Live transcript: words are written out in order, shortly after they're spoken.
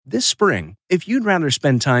This spring, if you'd rather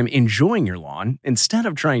spend time enjoying your lawn instead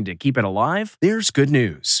of trying to keep it alive, there's good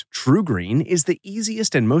news. TruGreen is the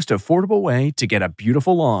easiest and most affordable way to get a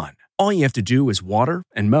beautiful lawn. All you have to do is water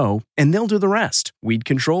and mow, and they'll do the rest. Weed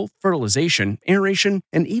control, fertilization, aeration,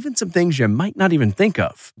 and even some things you might not even think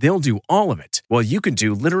of. They'll do all of it, while you can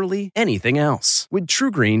do literally anything else. With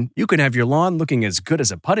TruGreen, you can have your lawn looking as good as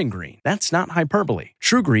a putting green. That's not hyperbole.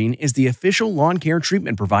 TruGreen is the official lawn care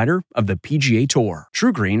treatment provider of the PGA Tour.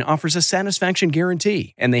 TruGreen offers a satisfaction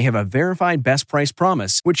guarantee, and they have a verified best price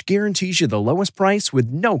promise, which guarantees you the lowest price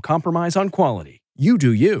with no compromise on quality. You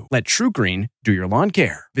do you. Let TruGreen do your lawn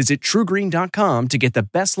care. Visit TruGreen.com to get the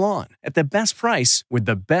best lawn at the best price with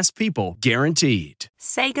the best people guaranteed.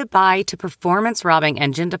 Say goodbye to performance-robbing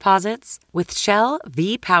engine deposits with Shell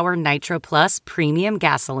V-Power Nitro Plus Premium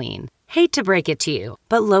Gasoline. Hate to break it to you,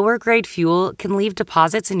 but lower-grade fuel can leave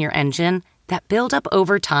deposits in your engine that build up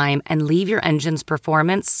over time and leave your engine's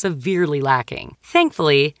performance severely lacking.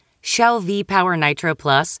 Thankfully, Shell V-Power Nitro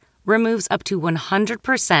Plus removes up to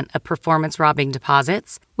 100% of performance-robbing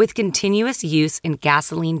deposits with continuous use in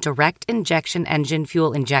gasoline direct injection engine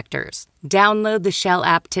fuel injectors. Download the Shell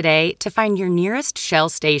app today to find your nearest Shell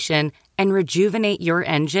station and rejuvenate your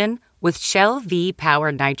engine with Shell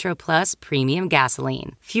V-Power Nitro Plus Premium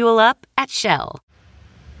Gasoline. Fuel up at Shell.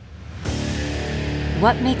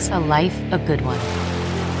 What makes a life a good one?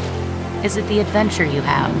 Is it the adventure you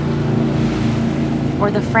have?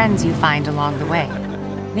 Or the friends you find along the way?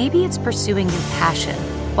 Maybe it's pursuing your passion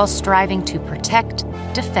while striving to protect,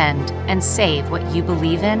 defend, and save what you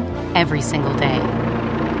believe in every single day.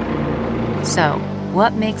 So,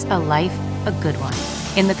 what makes a life a good one?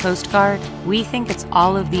 In the Coast Guard, we think it's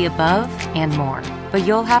all of the above and more, but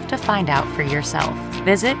you'll have to find out for yourself.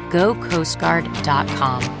 Visit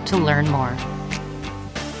gocoastguard.com to learn more.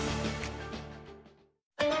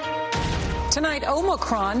 Tonight,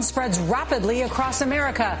 Omicron spreads rapidly across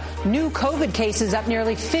America. New COVID cases up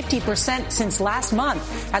nearly 50% since last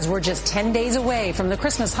month, as we're just 10 days away from the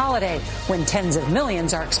Christmas holiday, when tens of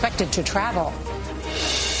millions are expected to travel.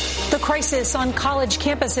 The crisis on college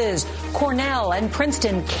campuses, Cornell and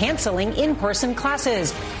Princeton canceling in-person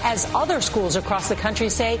classes, as other schools across the country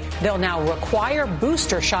say they'll now require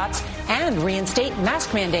booster shots and reinstate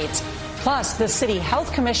mask mandates. Plus, the city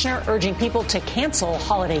health commissioner urging people to cancel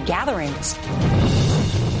holiday gatherings.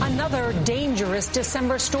 Another dangerous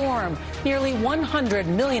December storm. Nearly 100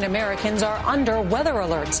 million Americans are under weather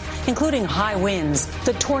alerts, including high winds,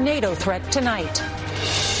 the tornado threat tonight.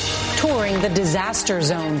 Touring the disaster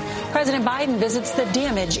zone, President Biden visits the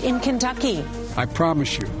damage in Kentucky. I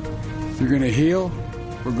promise you, you're going to heal,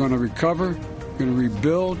 we're going to recover, we're going to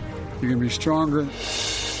rebuild, you're going to be stronger.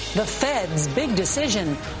 The Fed's big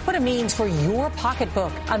decision, what it means for your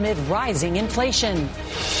pocketbook amid rising inflation.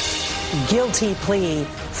 Guilty plea.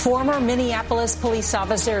 Former Minneapolis police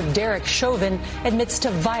officer Derek Chauvin admits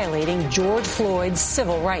to violating George Floyd's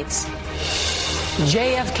civil rights.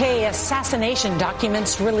 JFK assassination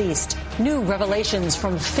documents released. New revelations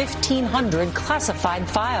from 1,500 classified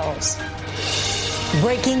files.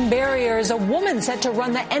 Breaking barriers, a woman set to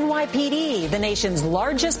run the NYPD, the nation's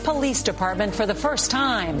largest police department, for the first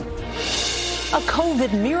time. A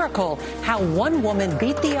COVID miracle, how one woman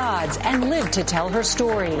beat the odds and lived to tell her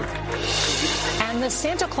story. And the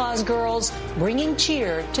Santa Claus girls bringing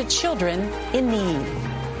cheer to children in need.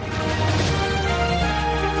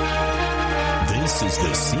 This is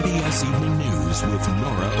the CBS Evening News with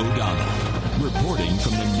Norah O'Donnell, reporting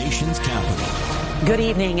from the nation's capital. Good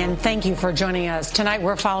evening, and thank you for joining us. Tonight,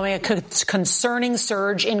 we're following a concerning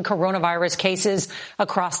surge in coronavirus cases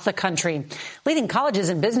across the country, leading colleges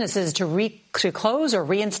and businesses to close or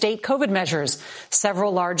reinstate COVID measures.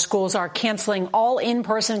 Several large schools are canceling all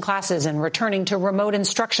in-person classes and returning to remote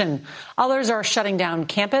instruction. Others are shutting down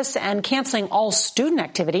campus and canceling all student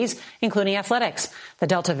activities, including athletics. The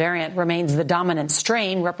Delta variant remains the dominant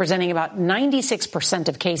strain, representing about 96%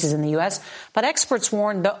 of cases in the U.S., but experts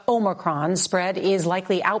warn the Omicron spread is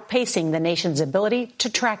likely outpacing the nation's ability to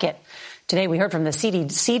track it. Today, we heard from the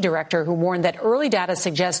CDC director, who warned that early data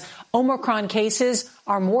suggests Omicron cases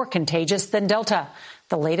are more contagious than Delta.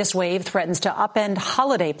 The latest wave threatens to upend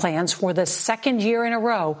holiday plans for the second year in a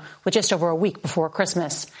row, with just over a week before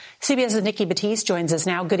Christmas. CBS's Nikki Batiste joins us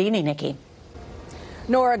now. Good evening, Nikki.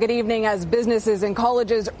 Norah, good evening. As businesses and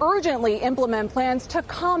colleges urgently implement plans to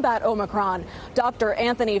combat Omicron, Dr.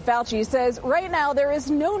 Anthony Fauci says right now there is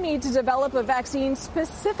no need to develop a vaccine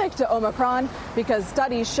specific to Omicron because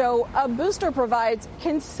studies show a booster provides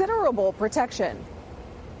considerable protection.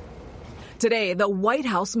 Today, the White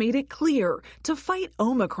House made it clear to fight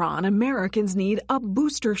Omicron, Americans need a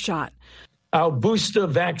booster shot. Our booster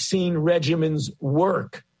vaccine regimens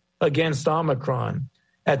work. against Omicron.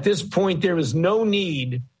 At this point, there is no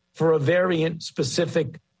need for a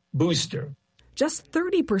variant-specific booster. Just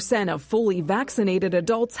 30% of fully vaccinated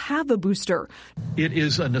adults have a booster. It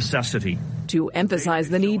is a necessity. To emphasize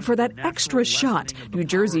the need for that extra shot, New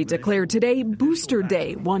Jersey declared today Booster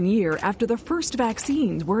Day, 1 year after the first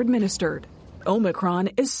vaccines were administered. Omicron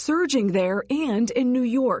is surging there and in New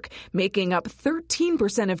York, making up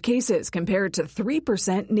 13% of cases compared to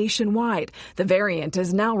 3% nationwide. The variant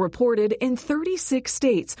is now reported in 36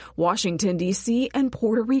 states, Washington, D.C., and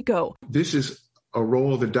Puerto Rico. This is a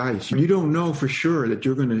roll of the dice. You don't know for sure that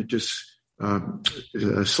you're going to just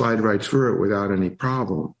slide right through it without any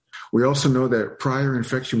problem. We also know that prior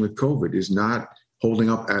infection with COVID is not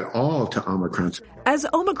holding up at all to Omicron. As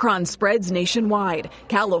Omicron spreads nationwide,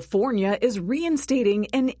 California is reinstating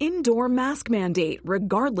an indoor mask mandate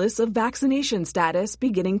regardless of vaccination status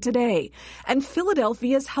beginning today. And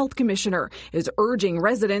Philadelphia's health commissioner is urging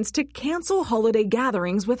residents to cancel holiday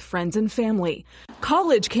gatherings with friends and family.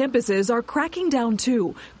 College campuses are cracking down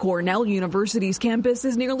too. Cornell University's campus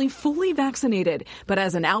is nearly fully vaccinated, but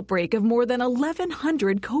has an outbreak of more than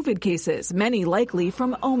 1,100 COVID cases, many likely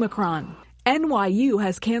from Omicron. NYU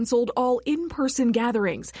has canceled all in-person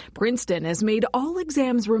gatherings. Princeton has made all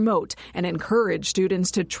exams remote and encouraged students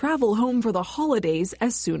to travel home for the holidays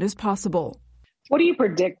as soon as possible. What do you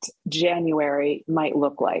predict January might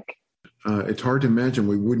look like? It's hard to imagine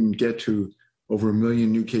we wouldn't get to over 1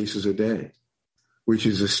 million new cases a day, which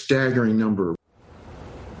is a staggering number.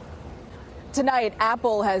 Tonight,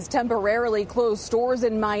 Apple has temporarily closed stores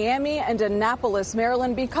in Miami and Annapolis,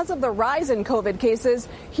 Maryland, because of the rise in COVID cases.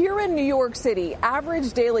 Here in New York City,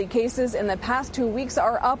 average daily cases in the past 2 weeks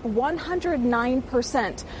are up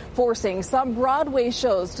 109%, forcing some Broadway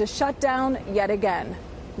shows to shut down yet again.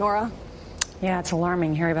 Nora? Yeah, it's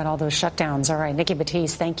alarming hearing about all those shutdowns. All right, Nikki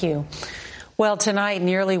Batiste, thank you. Well, tonight,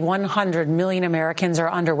 nearly 100 million Americans are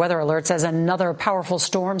under weather alerts as another powerful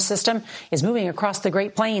storm system is moving across the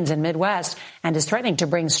Great Plains and Midwest and is threatening to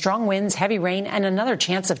bring strong winds, heavy rain, and another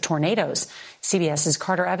chance of tornadoes. CBS's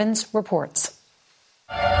Carter Evans reports.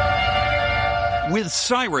 With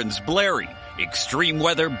sirens blaring, extreme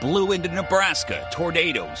weather blew into Nebraska,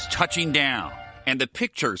 tornadoes touching down. And the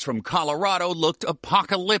pictures from Colorado looked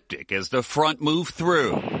apocalyptic as the front moved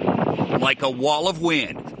through. Like a wall of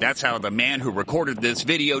wind. That's how the man who recorded this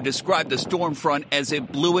video described the storm front as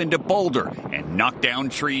it blew into Boulder and knocked down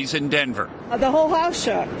trees in Denver. The whole house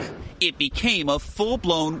shook. It became a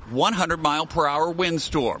full-blown 100-mile-per-hour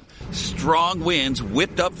windstorm. Strong winds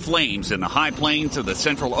whipped up flames in the high plains of the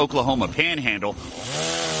central Oklahoma panhandle.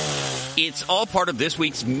 It's all part of this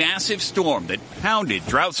week's massive storm that pounded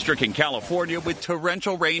drought-stricken California with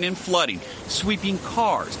torrential rain and flooding, sweeping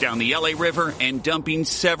cars down the LA River and dumping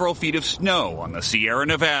several feet of snow on the Sierra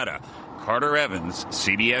Nevada. Carter Evans,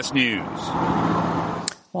 CBS News.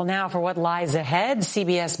 Well, now for what lies ahead,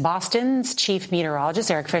 CBS Boston's chief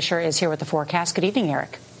meteorologist Eric Fisher is here with the forecast. Good evening,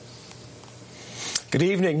 Eric. Good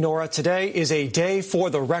evening, Nora. Today is a day for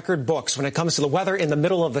the record books. When it comes to the weather in the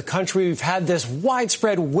middle of the country, we've had this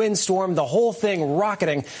widespread windstorm, the whole thing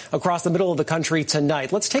rocketing across the middle of the country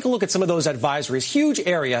tonight. Let's take a look at some of those advisories. Huge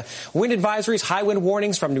area. Wind advisories, high wind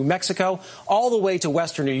warnings from New Mexico all the way to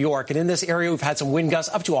western New York. And in this area, we've had some wind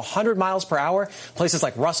gusts up to 100 miles per hour. Places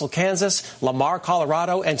like Russell, Kansas, Lamar,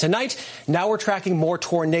 Colorado. And tonight, now we're tracking more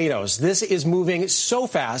tornadoes. This is moving so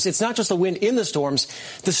fast. It's not just the wind in the storms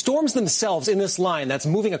themselves in this line that's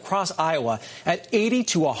moving across Iowa at 80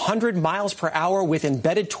 to 100 miles per hour with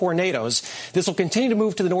embedded tornadoes. This will continue to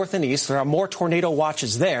move to the north and east. There are more tornado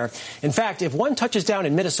watches there. In fact, if one touches down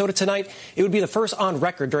in Minnesota tonight, it would be the first on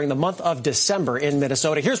record during the month of December in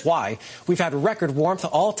Minnesota. Here's why. We've had record warmth.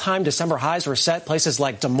 All-time December highs were set. Places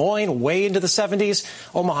like Des Moines, way into the 70s.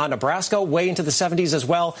 Omaha, Nebraska, way into the 70s as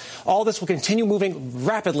well. All this will continue moving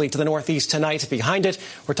rapidly to the northeast tonight. Behind it,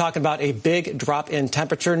 we're talking about a big drop in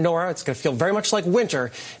temperature, Nora. It's going to feel very much like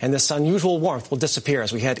winter, and this unusual warmth will disappear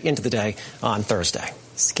as we head into the day on Thursday.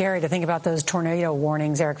 Scary to think about those tornado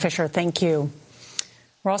warnings. Eric Fisher, thank you.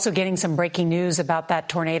 We're also getting some breaking news about that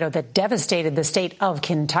tornado that devastated the state of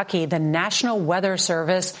Kentucky. The National Weather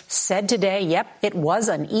Service said today, yep, it was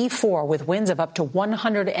an E4 with winds of up to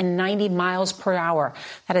 190 miles per hour.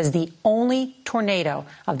 That is the only tornado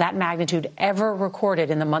of that magnitude ever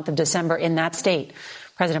recorded in the month of December in that state.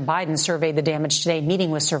 President Biden surveyed the damage today,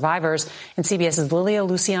 meeting with survivors, and CBS's Lilia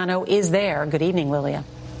Luciano is there. Good evening, Lilia.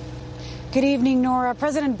 Good evening, Nora.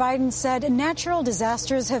 President Biden said natural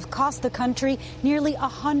disasters have cost the country nearly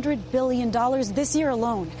 $100 billion this year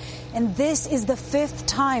alone. And this is the 5th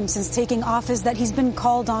time since taking office that he's been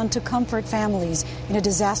called on to comfort families in a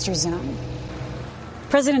disaster zone.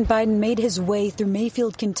 President Biden made his way through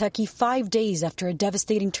Mayfield, Kentucky 5 days after a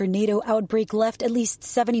devastating tornado outbreak left at least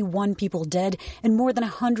 71 people dead and more than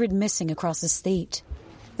 100 missing across the state.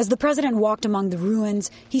 As the president walked among the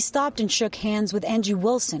ruins, he stopped and shook hands with Angie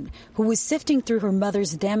Wilson, who was sifting through her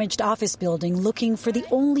mother's damaged office building looking for the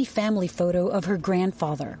only family photo of her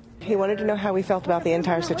grandfather. He wanted to know how we felt about the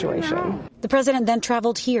entire situation. The president then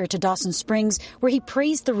traveled here to Dawson Springs, where he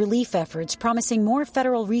praised the relief efforts, promising more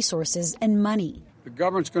federal resources and money. The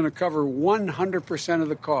government's going to cover 100% of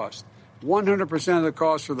the cost. 100% of the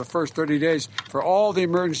cost for the first 30 days for all the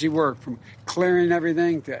emergency work, from clearing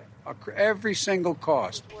everything to every single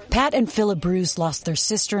cost. Pat and Philip Bruce lost their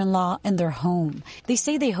sister-in-law and their home. They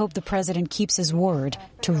say they hope the president keeps his word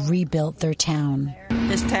to rebuild their town.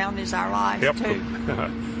 This town is our life, too.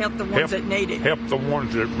 Help the ones that need it. Help the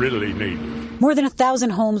ones that really need it. More than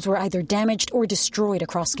 1,000 homes were either damaged or destroyed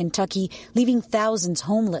across Kentucky, leaving thousands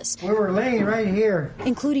homeless. We were laying right here.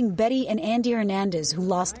 Including Betty and Andy Hernandez, who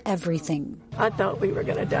lost everything. I thought we were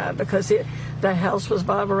going to die because the house was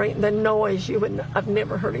vibrating. The noise, I've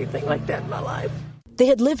never heard anything like that in my life. They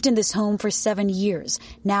had lived in this home for 7 years.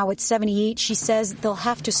 Now at 78, she says they'll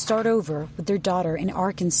have to start over with their daughter in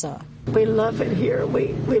Arkansas. We love it here.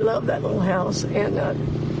 We love that little house.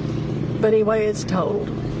 But anyway, it's total.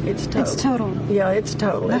 It's total. It's total. Yeah, it's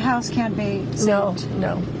total. The house can't be saved.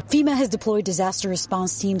 No. FEMA has deployed disaster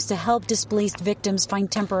response teams to help displaced victims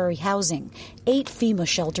find temporary housing. 8 FEMA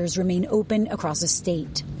shelters remain open across the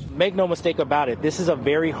state. Make no mistake about it, this is a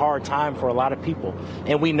very hard time for a lot of people.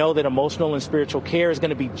 And we know that emotional and spiritual care is going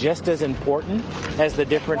to be just as important as the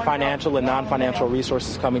different financial and non-financial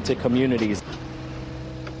resources coming to communities.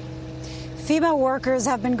 FEMA workers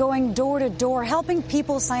have been going door to door, helping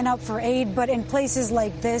people sign up for aid. But in places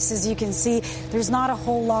like this, as you can see, there's not a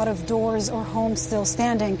whole lot of doors or homes still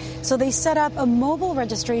standing. So they set up a mobile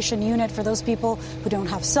registration unit for those people who don't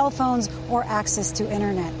have cell phones or access to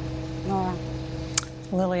internet. Nora.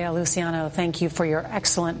 Lilia Luciano, thank you for your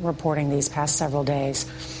excellent reporting these past several days.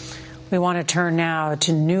 We want to turn now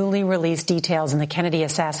to newly released details in the Kennedy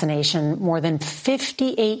assassination. More than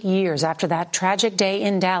 58 years after that tragic day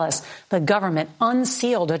in Dallas, the government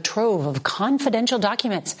unsealed a trove of confidential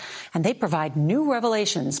documents, and they provide new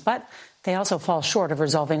revelations, but they also fall short of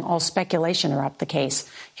resolving all speculation around the case.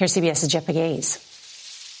 Here's CBS's Jeff Pegues.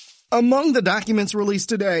 Among the documents released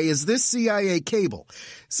today is this CIA cable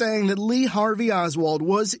saying that Lee Harvey Oswald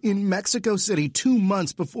was in Mexico City 2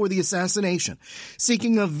 months before the assassination,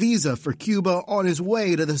 seeking a visa for Cuba on his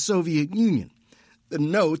way to the Soviet Union. The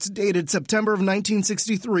notes, dated September of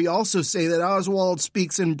 1963, also say that Oswald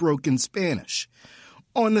speaks in broken Spanish.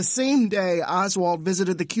 On the same day, Oswald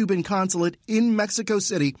visited the Cuban consulate in Mexico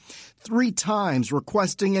City 3 times,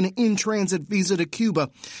 requesting an in-transit visa to Cuba,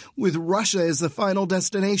 with Russia as the final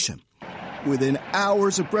destination. Within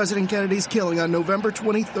hours of President Kennedy's killing on November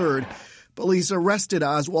 23rd, police arrested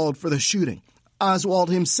Oswald for the shooting. Oswald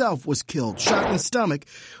himself was killed, shot in the stomach,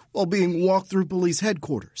 while being walked through police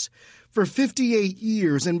headquarters. For 58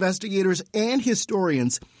 years, investigators and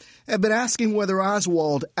historians have been asking whether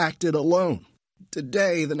Oswald acted alone.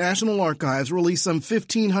 Today, the National Archives released some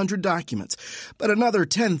 1,500 documents, but another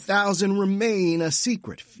 10,000 remain a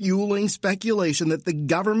secret, fueling speculation that the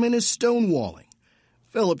government is stonewalling.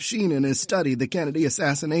 Philip Sheenan has studied the Kennedy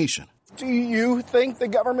assassination. Do you think the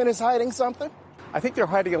government is hiding something? I think they're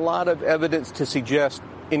hiding a lot of evidence to suggest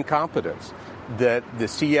incompetence, that the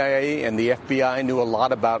CIA and the FBI knew a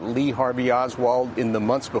lot about Lee Harvey Oswald in the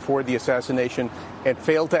months before the assassination and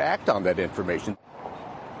failed to act on that information.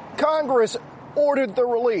 Congress ordered the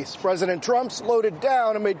release. President Trump slowed it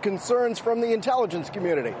down amid concerns from the intelligence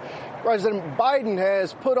community. President Biden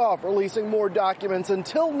has put off releasing more documents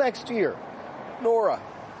until next year. Nora.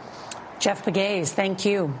 Jeff Pegues, thank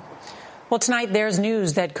you. Well, tonight there's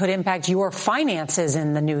news that could impact your finances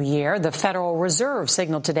in the new year. The Federal Reserve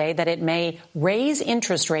signaled today that it may raise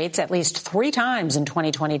interest rates at least 3 times in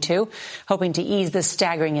 2022, hoping to ease the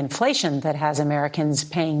staggering inflation that has Americans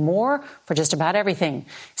paying more for just about everything.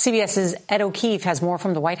 CBS's Ed O'Keefe has more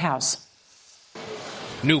from the White House.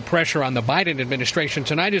 New pressure on the Biden administration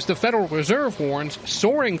tonight as the Federal Reserve warns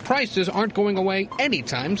soaring prices aren't going away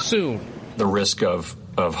anytime soon. The risk of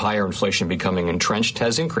higher inflation becoming entrenched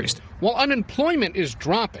has increased. While unemployment is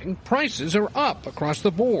dropping, prices are up across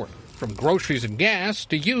the board, from groceries and gas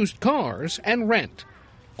to used cars and rent.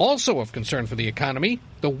 Also of concern for the economy,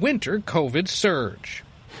 the winter COVID surge.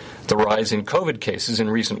 The rise in COVID cases in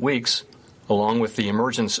recent weeks, along with the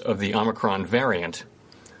emergence of the Omicron variant,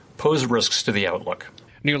 pose risks to the outlook.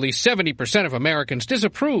 Nearly 70% of Americans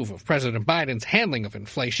disapprove of President Biden's handling of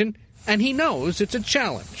inflation, and he knows it's a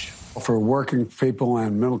challenge. For working people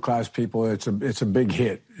and middle-class people, it's a big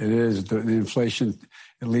hit. It is. The inflation,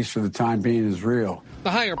 at least for the time being, is real.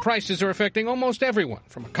 The higher prices are affecting almost everyone,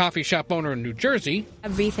 from a coffee shop owner in New Jersey.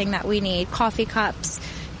 Everything that we need, coffee cups,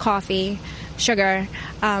 coffee, sugar,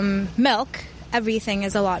 milk, everything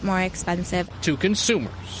is a lot more expensive. To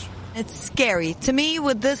consumers. It's scary. To me,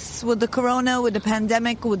 with the corona, with the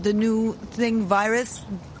pandemic, with the new virus,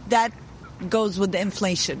 that goes with the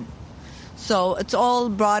inflation. So it's all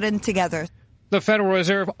brought in together. The Federal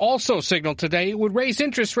Reserve also signaled today it would raise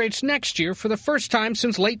interest rates next year for the first time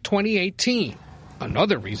since late 2018.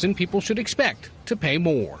 Another reason people should expect to pay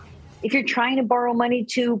more. If you're trying to borrow money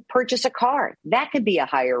to purchase a car, that could be a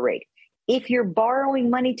higher rate. If you're borrowing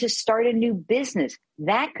money to start a new business,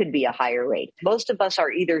 that could be a higher rate. Most of us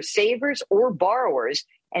are either savers or borrowers,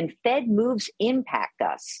 and Fed moves impact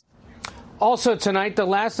us. Also tonight, the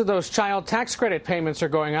last of those child tax credit payments are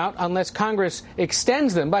going out unless Congress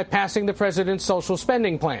extends them by passing the president's social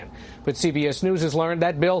spending plan. But CBS News has learned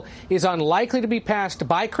that bill is unlikely to be passed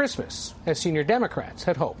by Christmas, as senior Democrats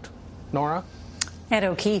had hoped. Nora? Ed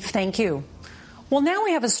O'Keefe, thank you. Well, now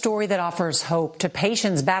we have a story that offers hope to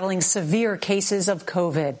patients battling severe cases of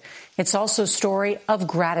COVID. It's also a story of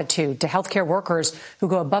gratitude to healthcare workers who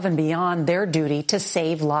go above and beyond their duty to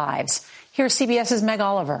save lives. Here's CBS's Meg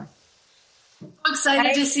Oliver. So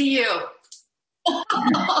excited to see you.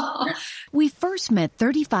 We first met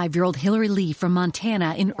 35-year-old Hillary Lee from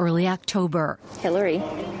Montana in early October. Hillary.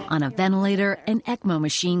 On a ventilator and ECMO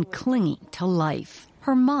machine clinging to life.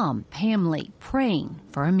 Her mom, Pam Lee, praying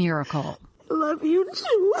for a miracle. I love you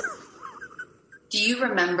too. Do you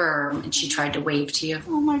remember when she tried to wave to you?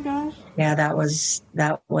 Oh my gosh. Yeah, that was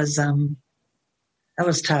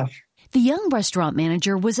tough. The young restaurant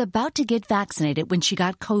manager was about to get vaccinated when she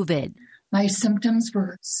got COVID. My symptoms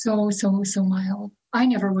were so mild. I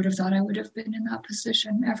never would have thought I would have been in that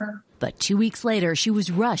position ever. But 2 weeks later, she was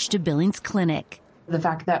rushed to Billings Clinic. The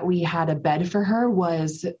fact that we had a bed for her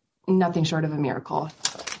was nothing short of a miracle.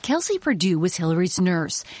 Kelsey Perdue was Hillary's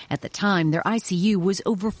nurse. At the time, their ICU was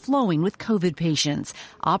overflowing with COVID patients,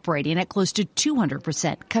 operating at close to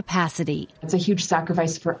 200% capacity. It's a huge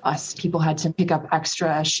sacrifice for us. People had to pick up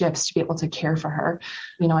extra shifts to be able to care for her.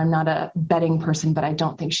 You know, I'm not a betting person, but I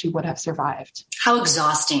don't think she would have survived. How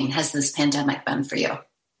exhausting has this pandemic been for you?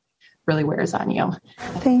 Really wears on you.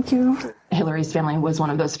 Thank you. Hillary's family was one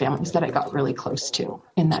of those families that I got really close to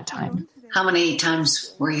in that time. How many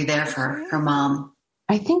times were you there for her mom?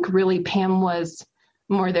 I think really Pam was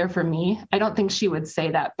more there for me. I don't think she would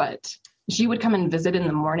say that, but she would come and visit in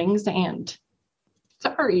the mornings and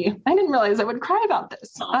sorry, I didn't realize I would cry about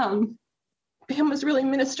this. Pam was really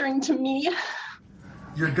ministering to me.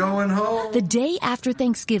 You're going home. The day after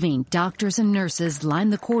Thanksgiving, doctors and nurses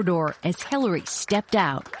lined the corridor as Hillary stepped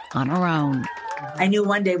out on her own. I knew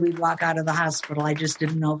one day we'd walk out of the hospital. I just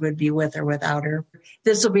didn't know if it'd be with or without her.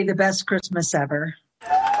 This will be the best Christmas ever.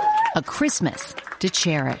 A Christmas to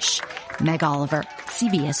cherish. Meg Oliver,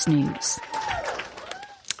 CBS News.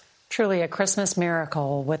 Truly a Christmas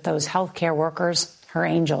miracle with those healthcare workers, her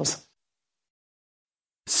angels.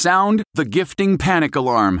 Sound the gifting panic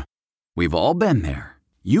alarm. We've all been there.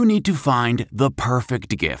 You need to find the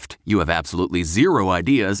perfect gift. You have absolutely zero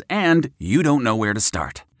ideas and you don't know where to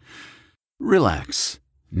start. Relax.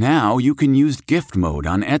 Now you can use gift mode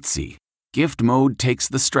on Etsy. Gift mode takes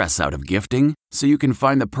the stress out of gifting, so you can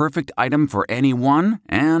find the perfect item for anyone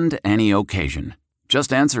and any occasion.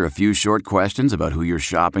 Just answer a few short questions about who you're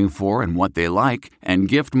shopping for and what they like, and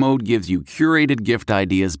gift mode gives you curated gift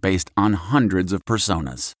ideas based on hundreds of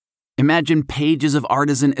personas. Imagine pages of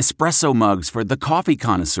artisan espresso mugs for the coffee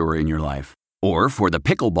connoisseur in your life, or for the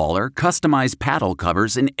pickleballer, customized paddle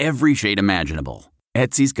covers in every shade imaginable.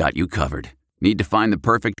 Etsy's got you covered. Need to find the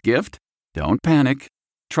perfect gift? Don't panic.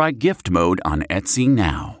 Try gift mode on Etsy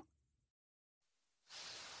now.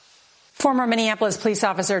 Former Minneapolis police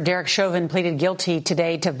officer Derek Chauvin pleaded guilty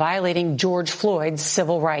today to violating George Floyd's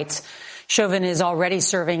civil rights. Chauvin is already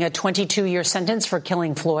serving a 22-year sentence for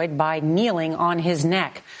killing Floyd by kneeling on his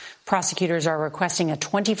neck. Prosecutors are requesting a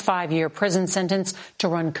 25-year prison sentence to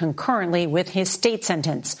run concurrently with his state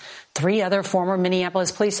sentence. 3 other former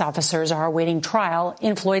Minneapolis police officers are awaiting trial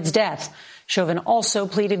in Floyd's death. Chauvin also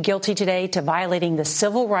pleaded guilty today to violating the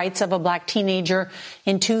civil rights of a black teenager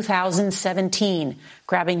in 2017,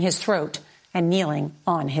 grabbing his throat and kneeling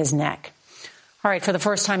on his neck. All right, for the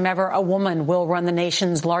first time ever, a woman will run the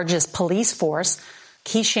nation's largest police force.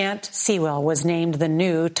 Keishant Sewell was named the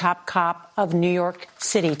new top cop of New York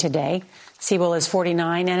City today. Sewell is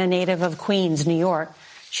 49 and a native of Queens, New York.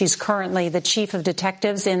 She's currently the chief of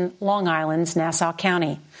detectives in Long Island's Nassau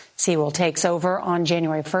County. Sewell takes over on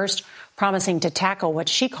January 1st. promising to tackle what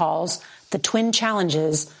she calls the twin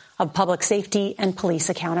challenges of public safety and police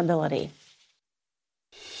accountability.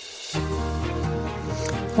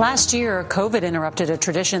 Last year, COVID interrupted a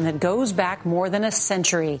tradition that goes back more than a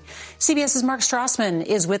century. CBS's Mark Strassman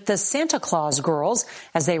is with the Santa Claus Girls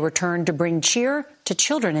as they return to bring cheer to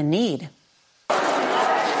children in need.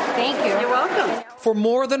 Thank you. You're welcome. For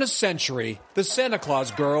more than a century, the Santa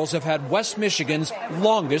Claus Girls have had West Michigan's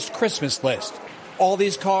longest Christmas list. All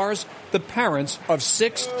these cars, the parents of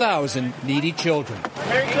 6,000 needy children.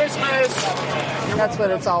 Merry Christmas! That's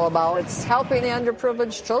what it's all about. It's helping the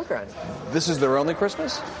underprivileged children. This is their only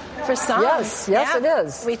Christmas? For some. Yes, yeah. It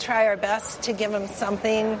is. We try our best to give them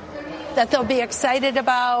something that they'll be excited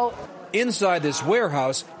about. Inside this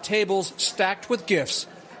warehouse, tables stacked with gifts.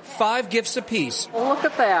 5 gifts apiece. Well, look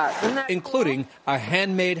at that. Including a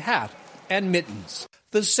handmade hat and mittens.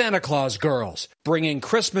 The Santa Claus Girls, bringing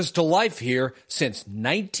Christmas to life here since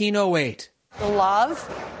 1908. The love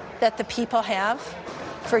that the people have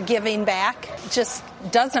for giving back just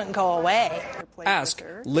doesn't go away. Ask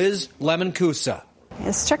Liz Lemoncusa.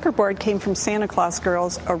 This checkerboard came from Santa Claus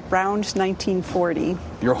Girls around 1940.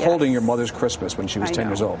 You're holding your mother's Christmas when she was 10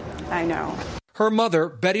 years old. I know. Her mother,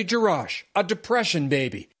 Betty Jarash, a Depression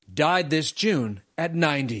baby, died this June at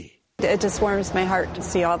 90. It just warms my heart to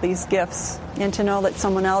see all these gifts and to know that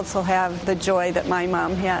someone else will have the joy that my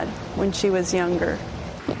mom had when she was younger.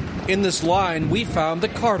 In this line, we found the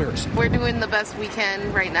Carters. We're doing the best we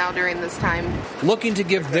can right now during this time. Looking to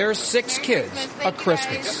give their 6 kids a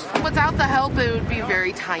Christmas. Without the help, it would be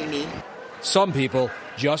very tiny. Some people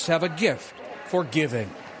just have a gift for giving.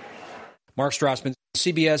 Mark Strassman,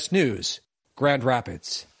 CBS News, Grand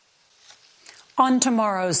Rapids. On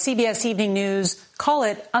tomorrow's CBS Evening News, call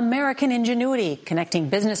it American Ingenuity, connecting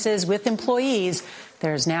businesses with employees.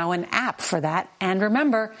 There's now an app for that. And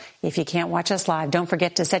remember, if you can't watch us live, don't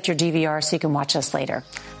forget to set your DVR so you can watch us later.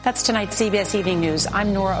 That's tonight's CBS Evening News.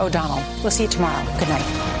 I'm Nora O'Donnell. We'll see you tomorrow. Good night.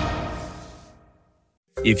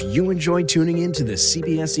 If you enjoy tuning in to the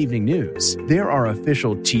CBS Evening News, there are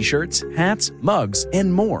official T-shirts, hats, mugs,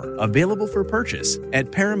 and more available for purchase at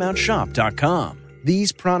ParamountShop.com.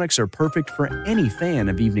 These products are perfect for any fan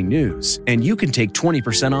of evening news, and you can take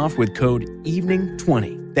 20% off with code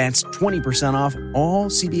EVENING20. That's 20% off all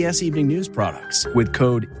CBS Evening News products with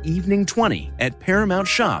code EVENING20 at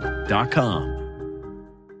ParamountShop.com.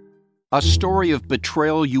 A story of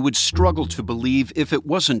betrayal you would struggle to believe if it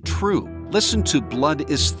wasn't true. Listen to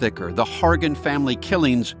Blood is Thicker, The Hargan Family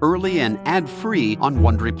Killings, early and ad-free on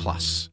Wondery Plus.